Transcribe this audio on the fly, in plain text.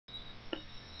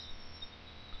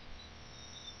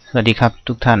สวัสดีครับ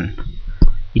ทุกท่าน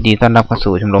ยินดีต้อนรับเข้า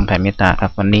สู่ชมรมแผ่เมตตาครั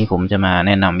บวันนี้ผมจะมาแ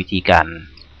นะนำวิธีการ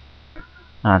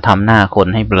ทำหน้าคน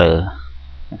ให้เบลอ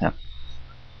นะครับ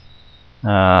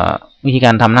วิธีก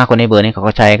ารทำหน้าคนให้เบลอนี่เขา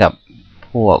ก็ใช้กับ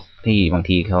พวกที่บาง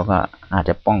ทีเขาก็อาจจ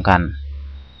ะป้องกัน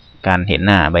การเห็นห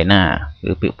น้าใบหน้าห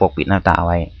รือปกปิดหน้าตาไ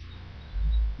ว้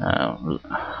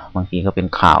บางทีก็เป็น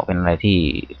ข่าวเป็นอะไรที่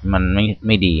มันไ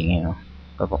ม่ดีอย่างเงี้ยเนาะ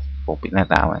ก็ปกปิดหน้า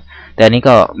ตาไว้แต่อันนี้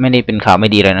ก็ไม่ได้เป็นข่าวไม่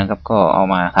ดีเลยนะครับก็เอา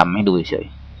มาทำให้ดูเฉย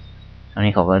อัน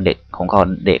นี้เขาก็เด็กของเขา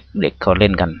เด็กเขาเล่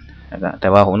นกันนะครับแต่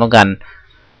ว่าผมต้องการ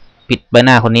ปิดใบห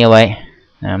น้าคนนี้ไว้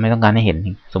ไม่ต้องการให้เห็น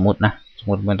สมมติ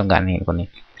ไม่ต้องการให้เห็นคนนี้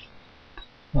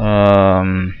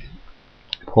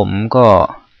ผมก็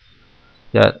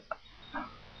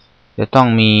จะต้อง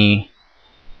มี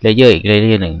เลเยอร์อีกเล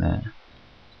เยอร์หนึ่งนะ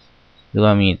หรือว่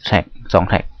ามีแท็ก2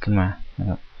แท็กขึ้นมานะ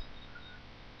ครับ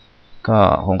ก็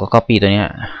ผมก็ copy ตัวนี้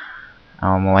เอ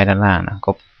ามาไว้ด้านล่างนะ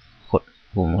ก็กด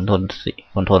ปุ่มคอนโ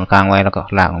ทรลค้างไว้แล้วก็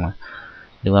ลากออกมา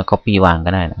หรือว่า copy วางก็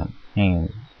ได้นะครับให้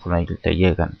คนละเลเยอ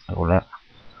ร์กันคน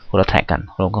ละแท็กกัน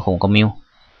ผมก็มิว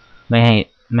ไม่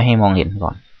ให้มองเห็นก่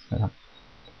อนนะครับ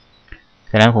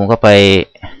จากนั้นผมก็ไป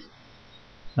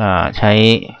ใช้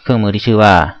เครื่องมือที่ชื่อว่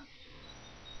า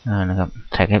นะครับ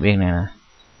แท็ก fx เนี่ยนะ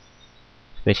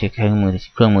ไปเช็คเครื่องมือ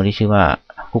ที่ชื่อว่า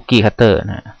คุกกี้คัตเตอร์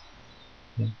นะ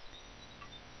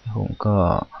ผมก็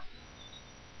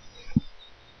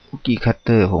คุกกี้คัตเต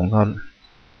อร์ผมก็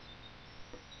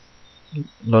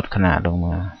ลดขนาดลงม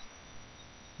า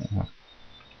นะครับ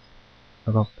แล้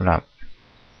วก็ปรับ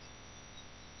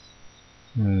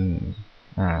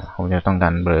ผมจะต้องกา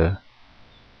รเบลอ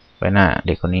ไว้หน้าเ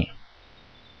ด็กคนนี้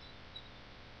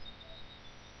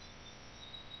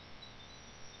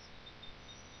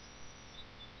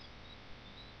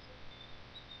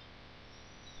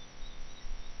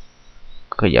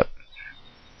ขยับ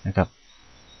นะครับ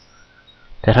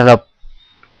แต่ถ้าเรา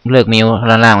เลือกนิ้ว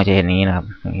ด้านล่างมันจะเห็นนี้นะครับ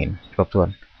เห็นครบถ้วน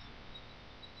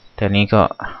แต่นี้ก็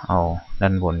เอาด้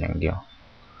านบนอย่างเดียว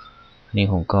นี่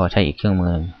ผมก็ใช้อีกเครื่องมื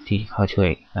อที่เข้าช่วย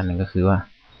อันนึงก็คือว่า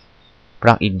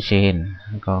plug in chain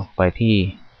แล้วก็ไปที่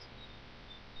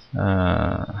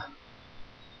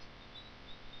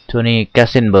ตัวนี้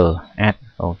Gassenberg add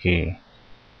โอเค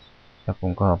แล้วผ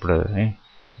มก็เบลอ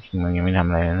มันยังไม่ทำ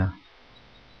อะไรแล้วนะ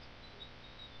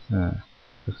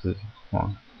ก็คือ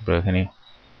เบลอแค่นี้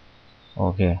โอ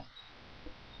เค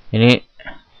ทีนี้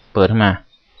เปิดขึ้นมา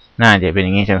หน้าจะเป็นอ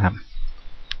ย่างนี้ใช่ไหมครับ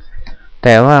แ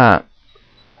ต่ว่า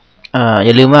อ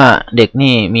ย่าลืมว่าเด็ก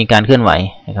นี่มีการเคลื่อนไหว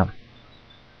นะครับ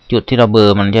จุดที่เราเบล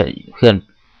อมันจะเคลื่อน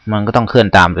มันก็ต้องเคลื่อน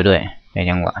ตามไปด้วยใน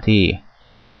จังหวะที่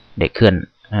เด็กเคลื่อน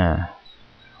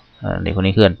เด็กคน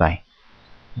นี้เคลื่อนไป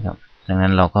นะครับดังนั้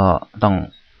นเราก็ต้อง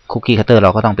คุกกี้คัตเตอร์เร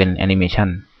าก็ต้องเป็นแอนิเมชัน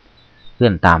เคลื่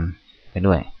อนตามไป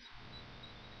ด้วย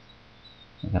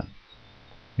นะครับ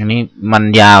อันนี้มัน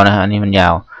ยาวนะฮะอันนี้มันยา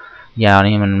ว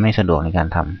นี่มันไม่สะดวกในการ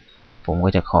ทำผมก็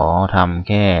จะขอทำแ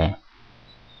ค่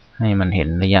ให้มันเห็น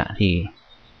ระยะที่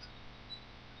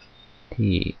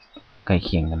ใกล้เ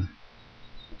คียงกัน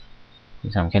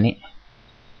ทำแค่นี้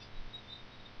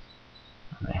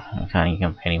แค่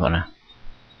นี้พอนะ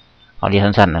เอาเรียน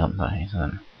สั้นๆนะครับสั้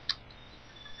น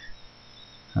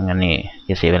ๆงั้นนี่จ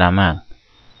ะเสียเวลามาก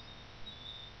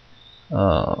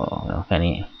แค่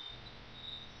นี้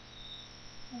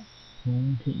แอ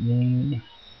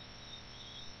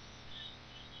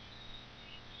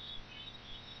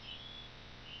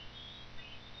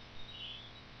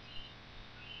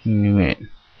นิเมต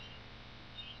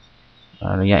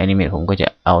ระยะแอนิเมตผมก็จะ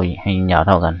เอาให้ยาวเ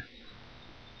ท่ากัน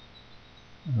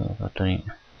ตัวนี้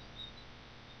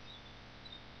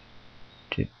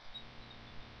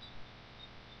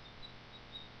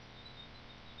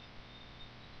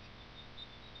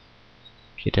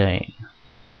จะได้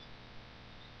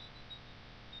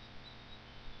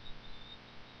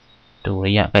ดูร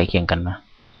ะยะใกล้เคียงกันนะ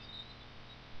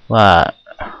ว่า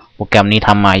โปรแกรมนี้ท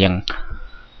ำมา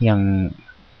ยัง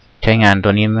ใช้งานตั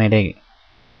วนี้ไม่ได้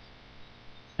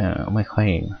ไม่ค่อย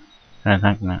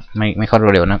นักนะไม่ค่อย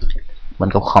เร็วนักมัน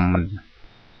ก็คอมมัน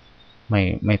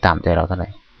ไม่ตามใจเราเท่าไหร่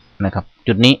นะครับ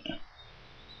จุดนี้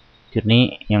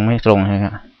ยังไม่ตรงใช่ไหมค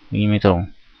รับนี่ไม่ตรง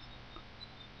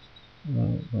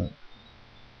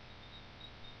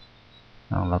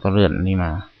เราก็เลื่อนนี่ม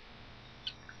า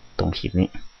ตรงขีดนี้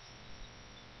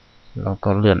เราก็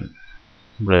เลื่อน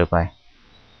เบลอไป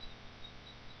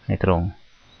ให้ตรง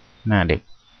หน้าเด็ก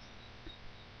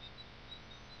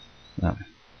ครับ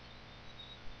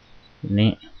นี้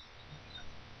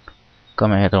ก็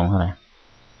ไม่ให้ตรงเท่าไหร่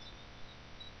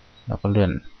เราก็เลื่อ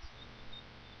น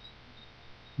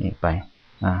นี่ไป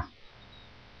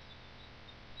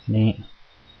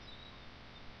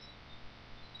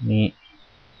นี่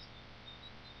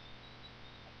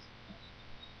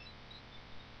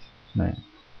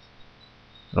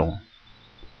ลง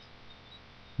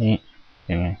นี่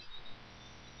ยังไง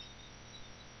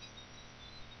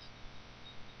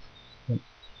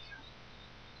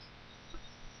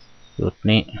จุด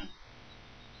นี้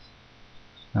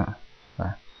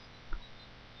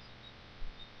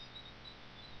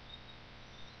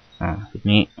จุด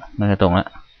นี้ไม่ตรงแล้ว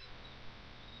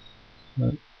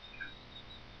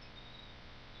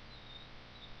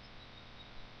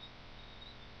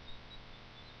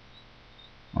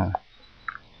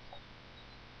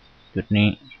จุดนี้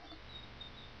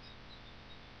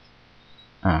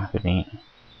จุดนี้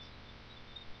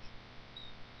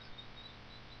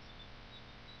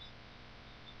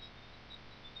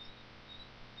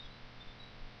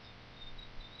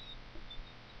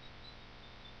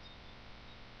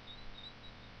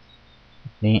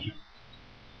นี่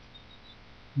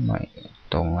ไม่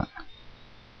ตรงอ่ะ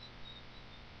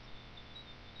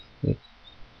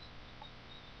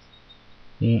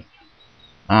นี่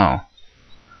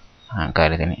ห่างไกล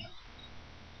เลยทีนี้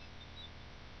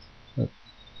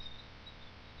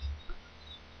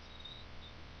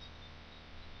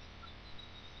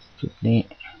จุดนี้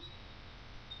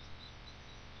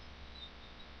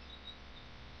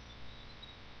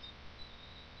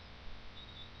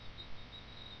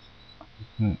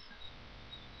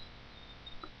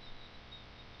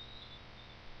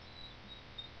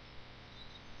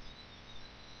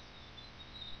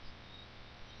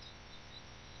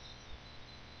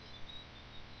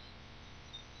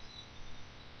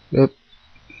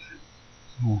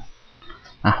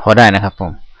พอได้นะครับผ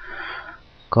ม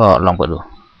ก็ลองเปิดดู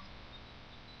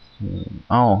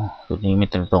จุดนี้ไม่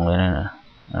ตรงเลยนะ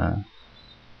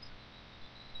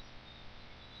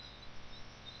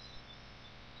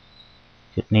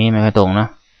จุดนี้ไม่ค่อยตรงเนาะ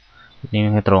จุดนี้ไ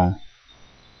ม่ค่อยตรง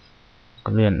ก็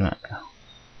เลื่อนมา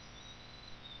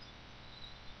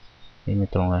นี่ไม่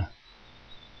ตรงเลย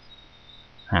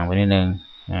ห่างไปนิดนึง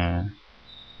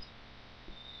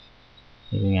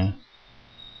นี่เป็นไง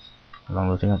ลอง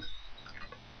ดูสิครับ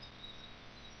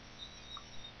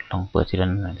ลองเปิดทีละ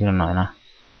หน่อยนะ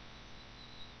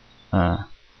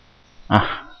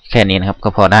แค่นี้นะครับก็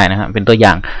พอได้นะครับเป็นตัวอย่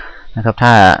างนะครับถ้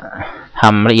าท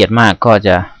ำละเอียดมากก็จ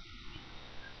ะ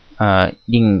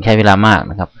ยิ่งใช้เวลามาก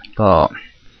นะครับก็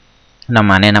นำ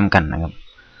มาแนะนำกันนะครับ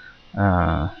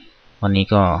วันนี้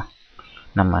ก็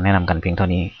นำมาแนะนำกันเพียงเท่า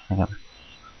นี้นะครับ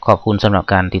ขอบคุณสำหรับ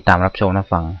การติดตามรับชมรับ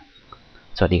ฟัง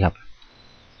สวัสดีครับ